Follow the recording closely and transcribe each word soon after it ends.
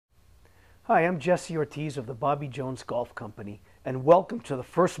Hi, I'm Jesse Ortiz of the Bobby Jones Golf Company, and welcome to the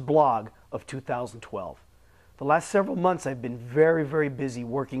first blog of 2012. The last several months I've been very busy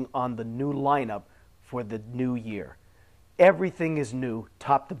working on the new lineup for the new year. Everything is new,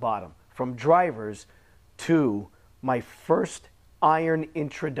 top to bottom, from drivers to my first iron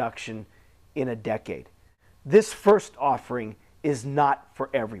introduction in a decade. This first offering is not for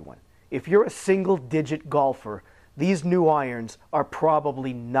everyone. If you're a single-digit golfer, these new irons are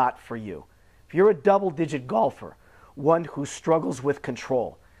probably not for you. If you're a double-digit golfer, one who struggles with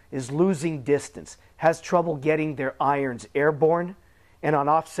control, is losing distance, has trouble getting their irons airborne, and on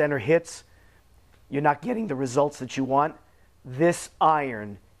off-center hits, you're not getting the results that you want, this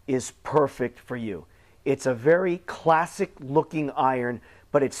iron is perfect for you. It's a very classic-looking iron,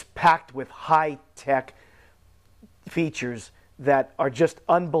 but it's packed with high-tech features that are just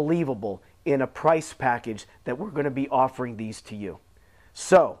unbelievable in a price package that we're going to be offering these to you.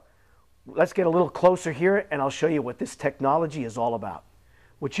 So, let's get a little closer here and I'll show you what this technology is all about.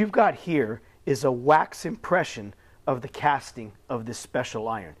 What you've got here is a wax impression of the casting of this special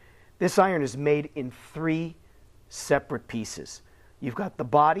iron. This iron is made in 3 separate pieces. You've got the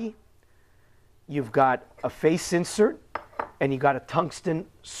body, you've got a face insert, and you've got a tungsten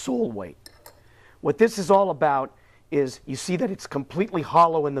sole weight. What this is all about is you see that it's completely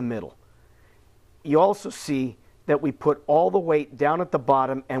hollow in the middle. You also see that we put all the weight down at the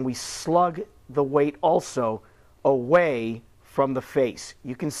bottom and we slug the weight also away from the face.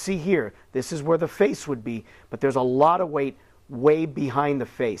 You can see here, this is where the face would be, but there's a lot of weight way behind the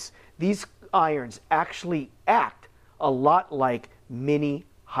face. These irons actually act a lot like mini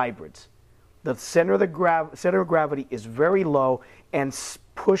hybrids. The center of gravity is very low and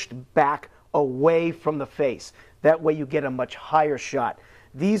pushed back away from the face. That way you get a much higher shot.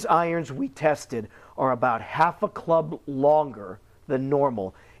 These irons we tested are about half a club longer than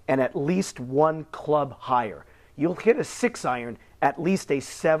normal and at least 1 club higher. You'll hit a 6 iron at least a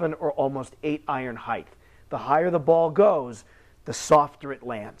 7 or almost 8 iron height. The higher the ball goes, the softer it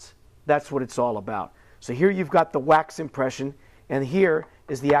lands. That's what it's all about. So here you've got the wax impression, and here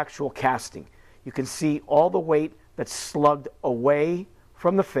is the actual casting. You can see all the weight that's slugged away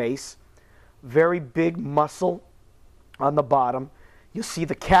from the face, very big muscle on the bottom. You'll see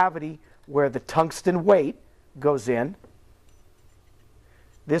the cavity where the tungsten weight goes in.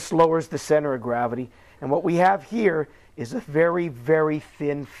 This lowers the center of gravity. And what we have here is a very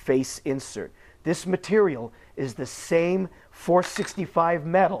thin face insert. This material is the same 465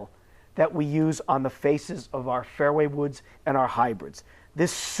 metal that we use on the faces of our fairway woods and our hybrids.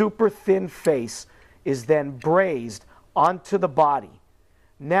 This super thin face is then brazed onto the body.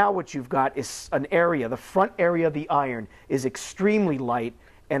 Now what you've got is an area, the front area of the iron is extremely light,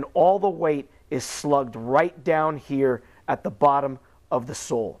 and all the weight is slugged right down here at the bottom of the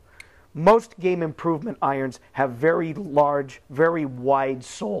sole. Most game improvement irons have very large, very wide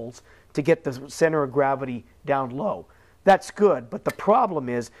soles to get the center of gravity down low. That's good, but the problem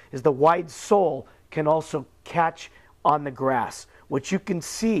is the wide sole can also catch on the grass. What you can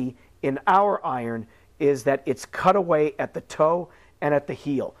see in our iron is that it's cut away at the toe and at the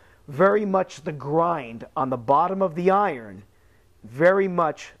heel. Very much the grind on the bottom of the iron, very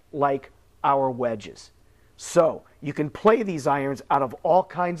much like our wedges. So you can play these irons out of all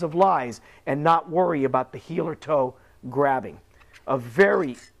kinds of lies and not worry about the heel or toe grabbing. A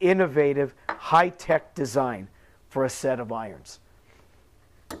very innovative, high-tech design for a set of irons.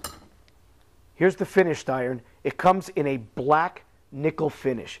 Here's the finished iron. It comes in a black nickel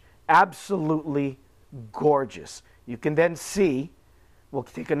finish. Absolutely gorgeous. You can then see, we'll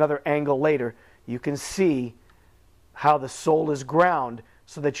take another angle later, you can see how the sole is ground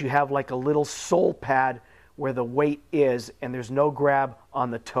so that you have like a little sole pad where the weight is and there's no grab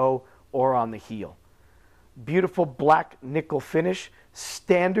on the toe or on the heel. Beautiful black nickel finish,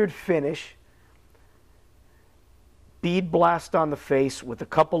 standard finish, bead blast on the face with a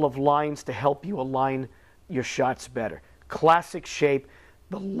couple of lines to help you align your shots better. Classic shape.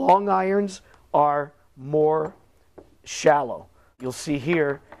 The long irons are more shallow. You'll see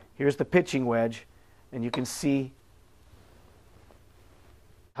here, here's the pitching wedge, and you can see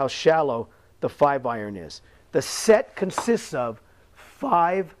how shallow the 5 iron is. The set consists of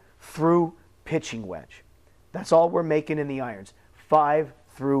 5 through pitching wedge. That's all we're making in the irons, 5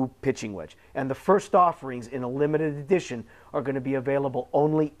 through pitching wedge. And the first offerings in a limited edition are going to be available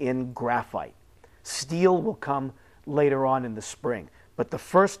only in graphite. Steel will come later on in the spring. But the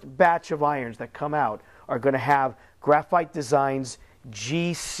first batch of irons that come out are going to have Graphite Designs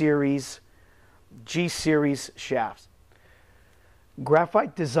G-Series shafts.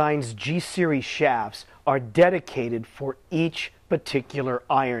 Graphite Designs G-Series shafts are dedicated for each particular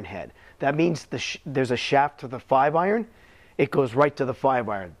iron head. That means there's a shaft to the 5 iron. It goes right to the 5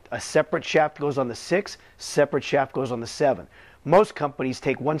 iron. A separate shaft goes on the 6, separate shaft goes on the 7. Most companies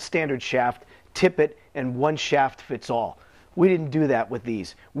take one standard shaft, tip it, and one shaft fits all. We didn't do that with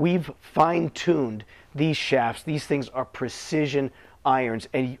these. We've fine-tuned these shafts. These things are precision irons,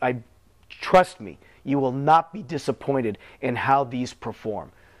 and trust me, you will not be disappointed in how these perform.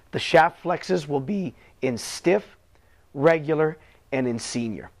 The shaft flexes will be in stiff, regular, and in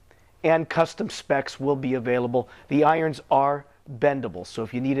senior. And custom specs will be available. The irons are bendable, so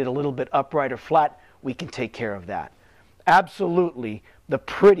if you need it a little bit upright or flat, we can take care of that. Absolutely the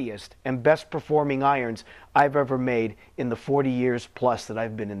prettiest and best performing irons I've ever made in the 40 years plus that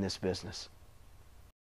I've been in this business.